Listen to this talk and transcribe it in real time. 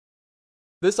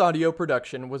This audio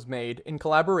production was made in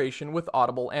collaboration with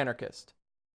Audible Anarchist.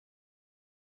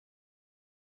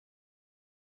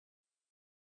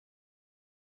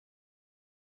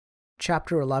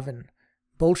 Chapter 11.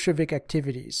 Bolshevik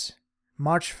Activities,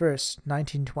 March 1st,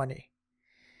 1920.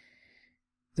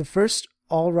 The first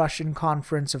All-Russian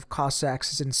Conference of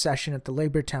Cossacks is in session at the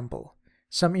Labor Temple.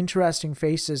 Some interesting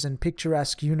faces and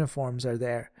picturesque uniforms are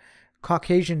there.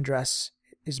 Caucasian dress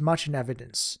is much in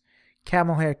evidence.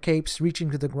 Camel hair capes reaching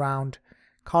to the ground,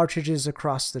 cartridges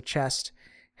across the chest,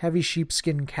 heavy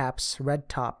sheepskin caps,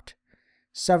 red-topped.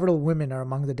 Several women are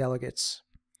among the delegates.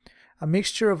 A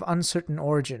mixture of uncertain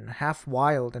origin, half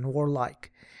wild and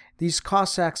warlike, these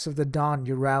Cossacks of the Don,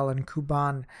 Ural, and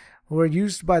Kuban were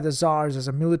used by the Tsars as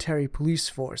a military police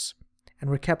force and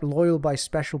were kept loyal by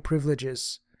special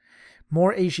privileges.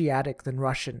 More Asiatic than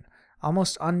Russian,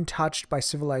 almost untouched by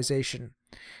civilization,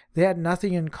 they had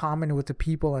nothing in common with the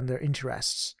people and their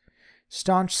interests.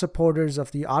 Staunch supporters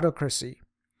of the autocracy,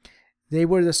 they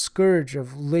were the scourge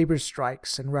of labor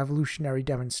strikes and revolutionary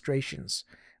demonstrations,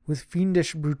 with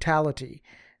fiendish brutality,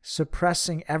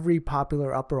 suppressing every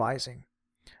popular uprising.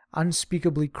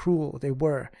 Unspeakably cruel they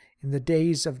were in the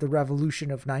days of the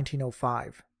Revolution of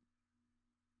 1905.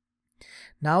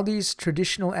 Now these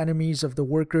traditional enemies of the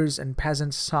workers and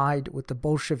peasants side with the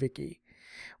Bolsheviki.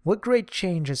 What great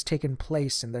change has taken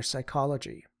place in their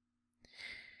psychology?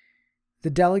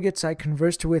 The delegates I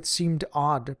conversed with seemed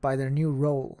awed by their new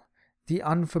role. The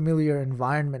unfamiliar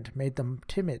environment made them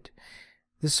timid.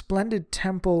 The splendid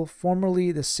temple,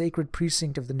 formerly the sacred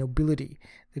precinct of the nobility,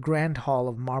 the grand hall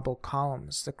of marble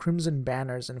columns, the crimson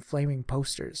banners and flaming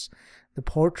posters, the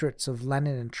portraits of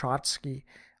Lenin and Trotsky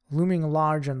looming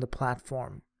large on the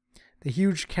platform, the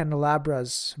huge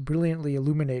candelabras brilliantly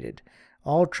illuminated,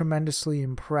 all tremendously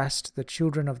impressed the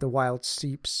children of the wild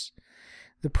steppes.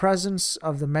 The presence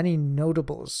of the many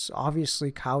notables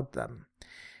obviously cowed them.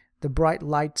 The bright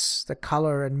lights, the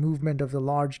color and movement of the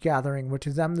large gathering were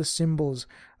to them the symbols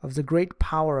of the great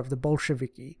power of the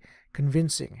Bolsheviki,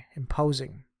 convincing,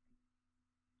 imposing.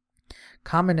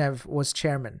 Kamenev was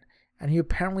chairman, and he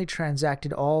apparently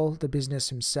transacted all the business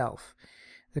himself,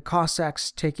 the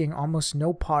Cossacks taking almost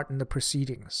no part in the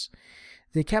proceedings.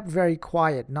 They kept very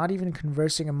quiet, not even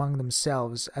conversing among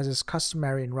themselves, as is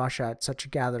customary in Russia at such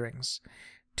gatherings.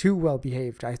 Too well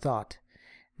behaved, I thought.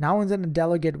 Now and then a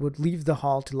delegate would leave the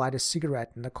hall to light a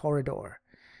cigarette in the corridor.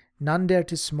 None dared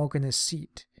to smoke in his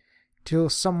seat, till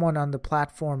someone on the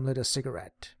platform lit a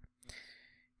cigarette.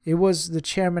 It was the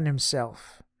chairman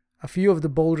himself. A few of the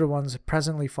bolder ones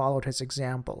presently followed his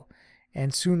example,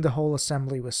 and soon the whole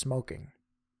assembly was smoking.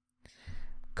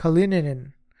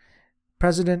 Kalinin,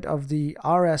 president of the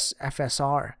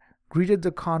RSFSR, greeted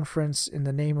the conference in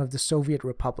the name of the Soviet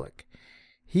Republic.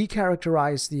 He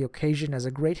characterized the occasion as a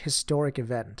great historic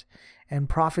event and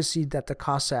prophesied that the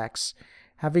Cossacks,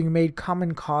 having made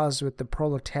common cause with the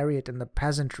proletariat and the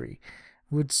peasantry,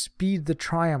 would speed the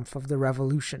triumph of the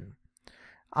revolution.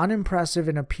 Unimpressive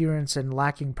in appearance and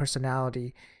lacking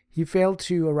personality, he failed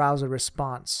to arouse a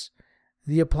response.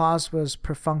 The applause was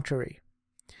perfunctory.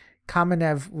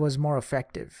 Kamenev was more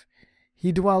effective.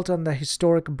 He dwelt on the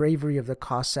historic bravery of the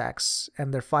Cossacks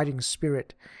and their fighting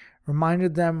spirit,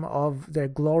 reminded them of their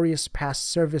glorious past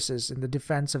services in the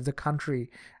defense of the country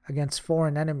against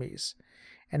foreign enemies,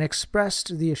 and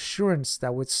expressed the assurance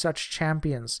that with such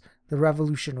champions the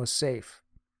revolution was safe.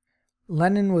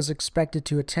 Lenin was expected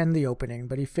to attend the opening,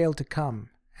 but he failed to come,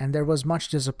 and there was much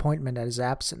disappointment at his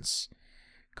absence.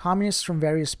 Communists from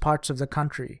various parts of the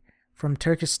country, from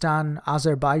Turkestan,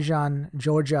 Azerbaijan,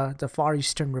 Georgia, the Far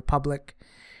Eastern Republic,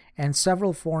 and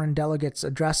several foreign delegates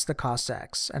addressed the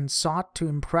Cossacks and sought to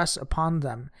impress upon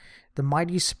them the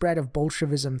mighty spread of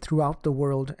Bolshevism throughout the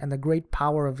world and the great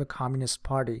power of the Communist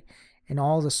Party in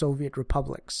all the Soviet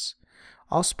republics.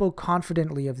 All spoke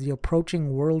confidently of the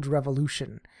approaching world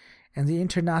revolution, and the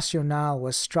Internationale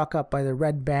was struck up by the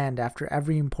red band after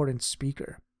every important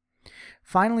speaker.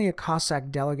 Finally, a Cossack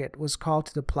delegate was called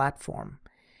to the platform.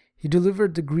 He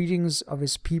delivered the greetings of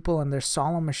his people and their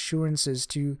solemn assurances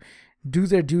to do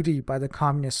their duty by the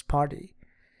Communist Party.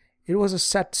 It was a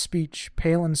set speech,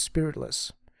 pale and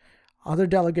spiritless. Other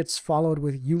delegates followed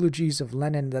with eulogies of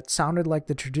Lenin that sounded like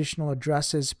the traditional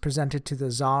addresses presented to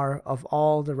the Tsar of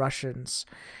all the Russians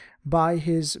by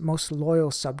his most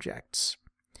loyal subjects.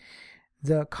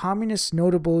 The communist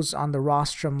notables on the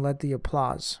rostrum led the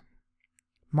applause.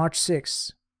 March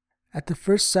 6th. At the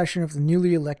first session of the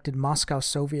newly elected Moscow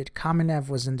Soviet, Kamenev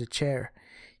was in the chair.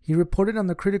 He reported on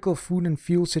the critical food and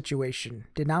fuel situation,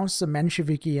 denounced the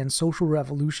Mensheviki and social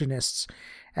revolutionists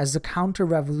as the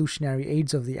counter-revolutionary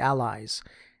aides of the Allies,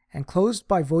 and closed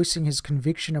by voicing his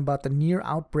conviction about the near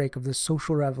outbreak of the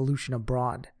social revolution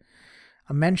abroad.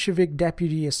 A Bolshevik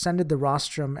deputy ascended the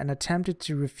rostrum and attempted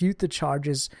to refute the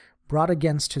charges brought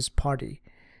against his party,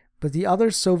 but the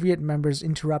other Soviet members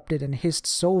interrupted and hissed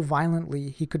so violently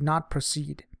he could not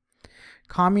proceed.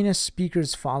 Communist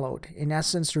speakers followed, in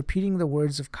essence repeating the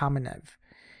words of Kamenev.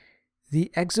 The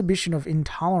exhibition of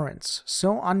intolerance,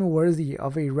 so unworthy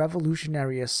of a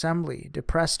revolutionary assembly,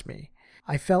 depressed me.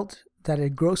 I felt that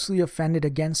it grossly offended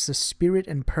against the spirit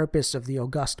and purpose of the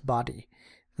august body,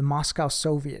 the Moscow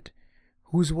Soviet,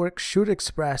 whose work should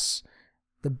express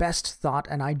the best thought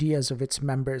and ideas of its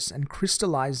members and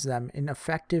crystallize them in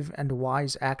effective and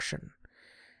wise action.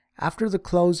 After the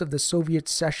close of the Soviet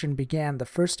session began the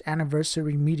first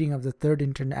anniversary meeting of the Third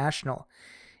International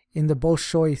in the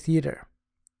Bolshoi Theater.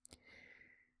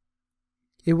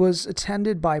 It was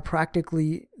attended by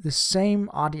practically the same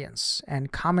audience,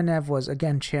 and Kamenev was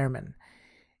again chairman.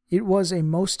 It was a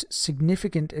most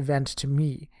significant event to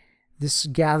me, this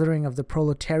gathering of the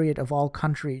proletariat of all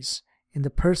countries, in the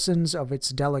persons of its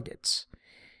delegates,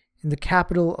 in the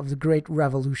capital of the great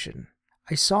revolution.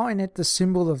 I saw in it the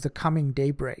symbol of the coming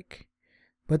daybreak,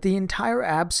 but the entire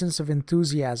absence of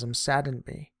enthusiasm saddened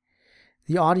me.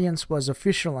 The audience was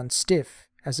official and stiff,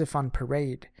 as if on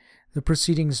parade, the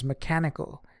proceedings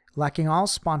mechanical, lacking all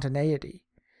spontaneity.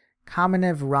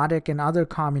 Kamenev, Radek, and other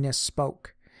communists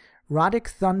spoke. Radek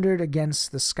thundered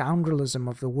against the scoundrelism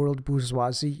of the world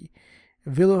bourgeoisie,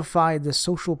 vilified the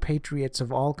social patriots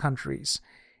of all countries,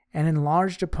 and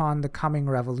enlarged upon the coming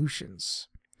revolutions.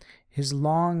 His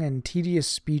long and tedious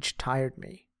speech tired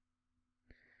me.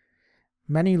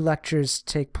 Many lectures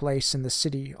take place in the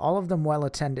city, all of them well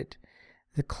attended.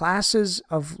 The classes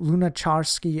of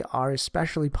Lunacharsky are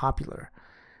especially popular.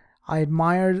 I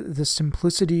admired the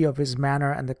simplicity of his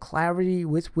manner and the clarity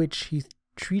with which he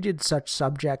treated such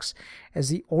subjects as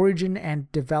the origin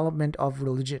and development of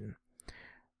religion,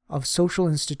 of social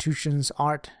institutions,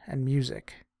 art, and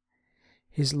music.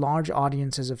 His large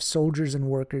audiences of soldiers and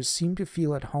workers seemed to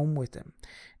feel at home with him,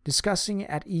 discussing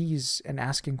at ease and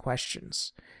asking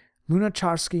questions.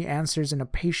 Lunacharsky answers in a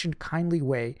patient, kindly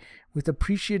way with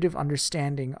appreciative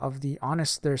understanding of the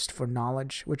honest thirst for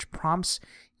knowledge which prompts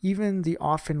even the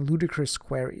often ludicrous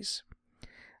queries.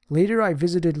 Later I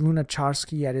visited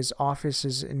Lunacharsky at his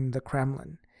offices in the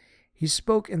Kremlin. He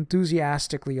spoke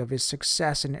enthusiastically of his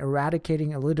success in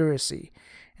eradicating illiteracy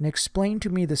and explained to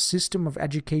me the system of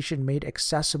education made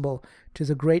accessible to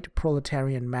the great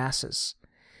proletarian masses.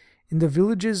 In the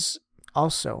villages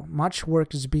also, much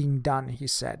work is being done, he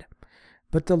said,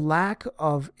 but the lack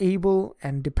of able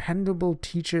and dependable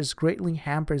teachers greatly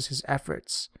hampers his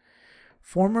efforts.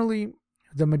 Formerly,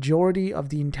 the majority of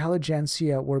the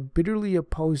intelligentsia were bitterly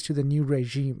opposed to the new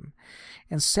regime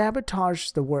and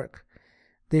sabotaged the work.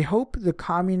 They hoped the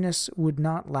communists would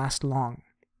not last long.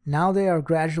 Now they are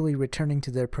gradually returning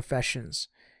to their professions.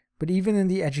 But even in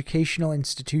the educational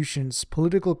institutions,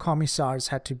 political commissars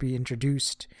had to be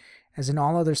introduced, as in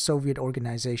all other Soviet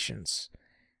organizations.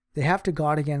 They have to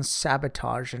guard against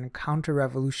sabotage and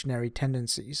counter-revolutionary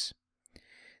tendencies.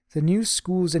 The new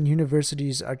schools and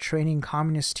universities are training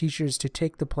communist teachers to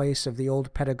take the place of the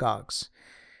old pedagogues.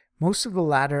 Most of the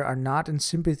latter are not in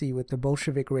sympathy with the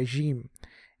Bolshevik regime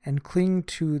and cling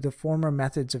to the former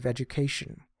methods of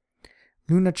education.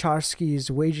 Lunacharsky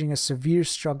is waging a severe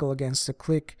struggle against the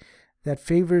clique that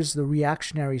favors the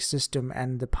reactionary system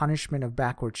and the punishment of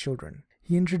backward children.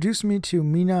 He introduced me to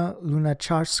Mina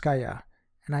Lunacharskaya,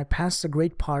 and I passed a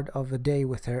great part of the day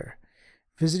with her,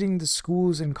 visiting the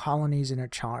schools and colonies in her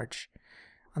charge.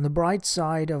 On the bright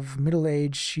side of middle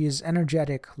age, she is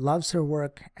energetic, loves her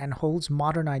work, and holds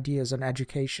modern ideas on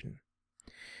education.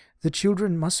 The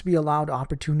children must be allowed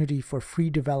opportunity for free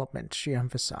development, she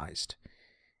emphasized.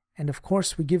 And of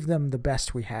course we give them the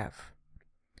best we have.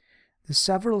 The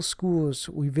several schools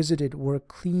we visited were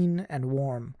clean and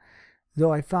warm,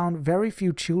 though I found very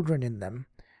few children in them,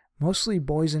 mostly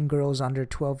boys and girls under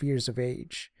 12 years of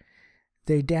age.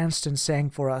 They danced and sang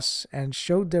for us and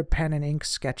showed their pen and ink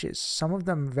sketches, some of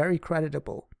them very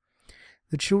creditable.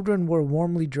 The children were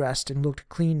warmly dressed and looked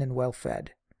clean and well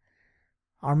fed.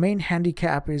 Our main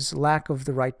handicap is lack of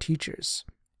the right teachers,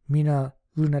 Mina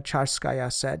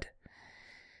Lunacharskaya said.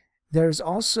 There is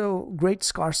also great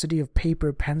scarcity of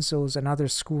paper, pencils, and other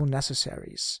school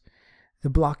necessaries. The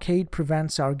blockade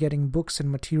prevents our getting books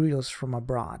and materials from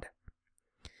abroad.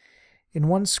 In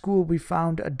one school we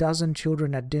found a dozen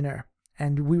children at dinner,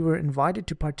 and we were invited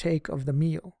to partake of the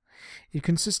meal. It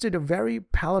consisted of very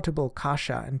palatable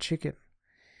kasha and chicken.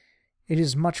 It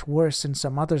is much worse in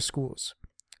some other schools,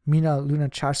 Mina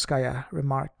Lunacharskaya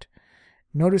remarked,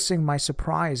 noticing my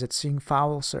surprise at seeing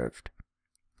fowl served.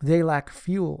 They lack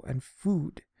fuel and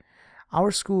food.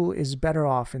 Our school is better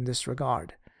off in this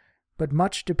regard, but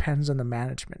much depends on the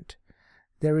management.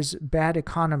 There is bad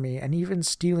economy and even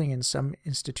stealing in some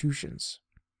institutions.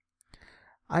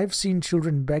 I've seen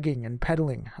children begging and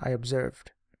peddling, I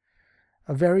observed.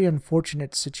 A very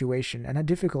unfortunate situation and a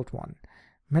difficult one.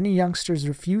 Many youngsters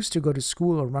refuse to go to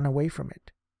school or run away from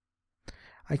it.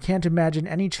 I can't imagine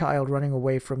any child running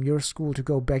away from your school to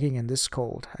go begging in this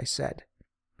cold, I said.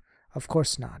 Of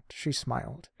course not, she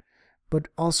smiled. But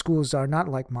all schools are not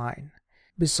like mine.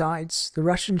 Besides, the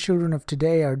Russian children of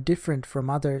today are different from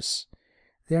others.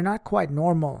 They are not quite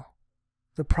normal.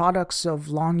 The products of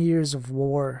long years of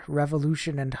war,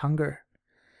 revolution, and hunger.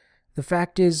 The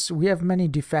fact is, we have many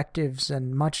defectives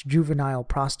and much juvenile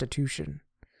prostitution.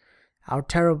 Our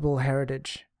terrible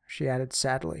heritage, she added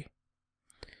sadly.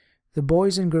 The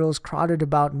boys and girls crowded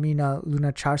about Mina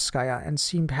Lunacharskaya and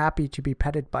seemed happy to be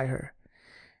petted by her.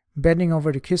 Bending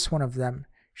over to kiss one of them,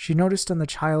 she noticed on the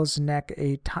child's neck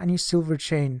a tiny silver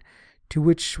chain to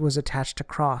which was attached a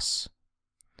cross.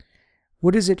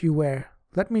 "What is it you wear?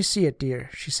 Let me see it, dear,"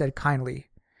 she said kindly.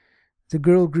 The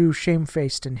girl grew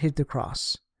shamefaced and hid the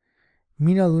cross.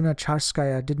 Mina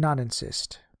Lunacharskaya did not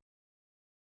insist.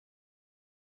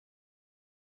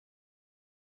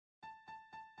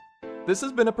 This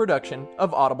has been a production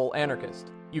of Audible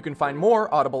Anarchist. You can find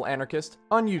more Audible Anarchist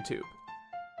on YouTube.